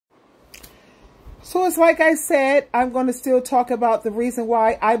So it's like I said, I'm going to still talk about the reason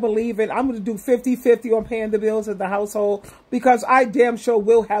why I believe it. I'm going to do 50-50 on paying the bills in the household because I damn sure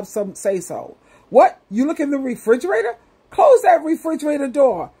will have some say-so. What? You look in the refrigerator? Close that refrigerator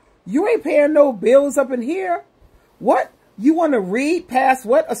door. You ain't paying no bills up in here. What? You want to read past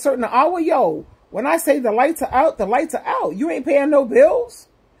what? A certain hour? Yo, when I say the lights are out, the lights are out. You ain't paying no bills?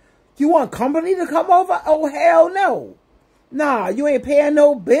 You want company to come over? Oh, hell no. Nah, you ain't paying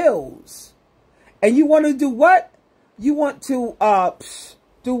no bills. And you want to do what? You want to,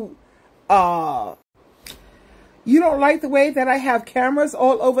 you don't like the way that I have cameras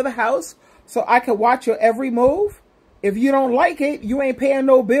all over the house so I can watch your every move? If you don't like it, you ain't paying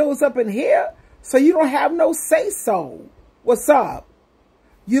no bills up in here, so you don't have no say-so. What's up?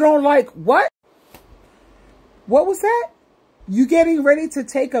 You don't like what? What was that? You getting ready to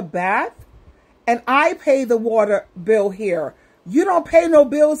take a bath? And I pay the water bill here. You don't pay no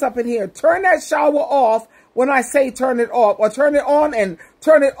bills up in here. Turn that shower off when I say turn it off. Or turn it on and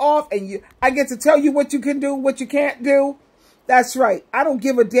turn it off. And I get to tell you what you can do, what you can't do. That's right. I don't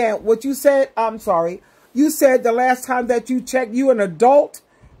give a damn what you said. I'm sorry. You said the last time that you checked, you an adult.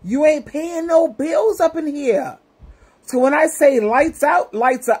 You ain't paying no bills up in here. So when I say lights out,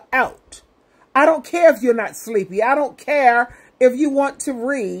 lights are out. I don't care if you're not sleepy. I don't care if you want to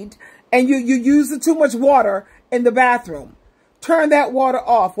read and you use too much water in the bathroom. Turn that water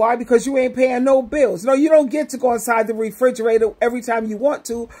off. Why? Because you ain't paying no bills. No, you don't get to go inside the refrigerator every time you want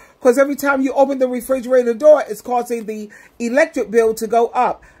to, because every time you open the refrigerator door, it's causing the electric bill to go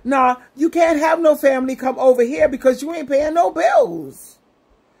up. Nah, you can't have no family come over here because you ain't paying no bills.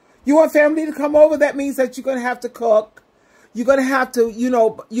 You want family to come over, that means that you're going to have to cook. You're going to have to,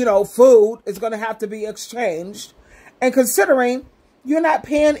 food is going to have to be exchanged. And considering you're not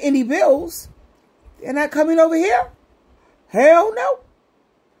paying any bills, they're not coming over here. Hell no.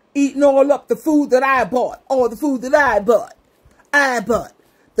 Eating all up the food that I bought. All the food that I bought.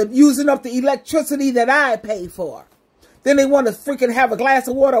 Using up the electricity that I paid for. Then they want to freaking have a glass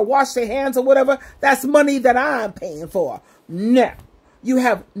of water, wash their hands or whatever. That's money that I'm paying for. No. You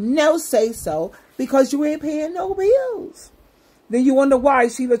have no say-so because you ain't paying no bills. Then you wonder why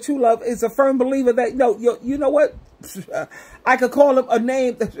SheilaTruelove is a firm believer that, no, you know what? I could call him a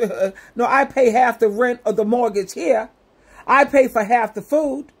name. No, I pay half the rent or the mortgage here. I pay for half the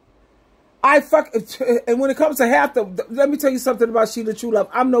food. And when it comes to half let me tell you something about SheilaTruelove.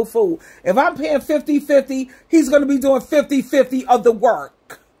 I'm no fool. If I'm paying 50-50, he's going to be doing 50-50 of the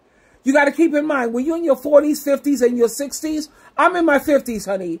work. You got to keep in mind, when you're in your 40s, 50s, and your 60s, I'm in my 50s,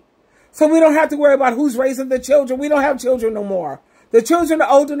 honey. So we don't have to worry about who's raising the children. We don't have children no more. The children are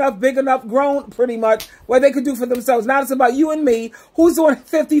old enough, big enough, grown pretty much, where they can do for themselves. Now it's about you and me, who's doing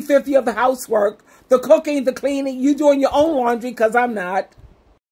 50-50 of the housework, the cooking, the cleaning. You doing your own laundry because I'm not.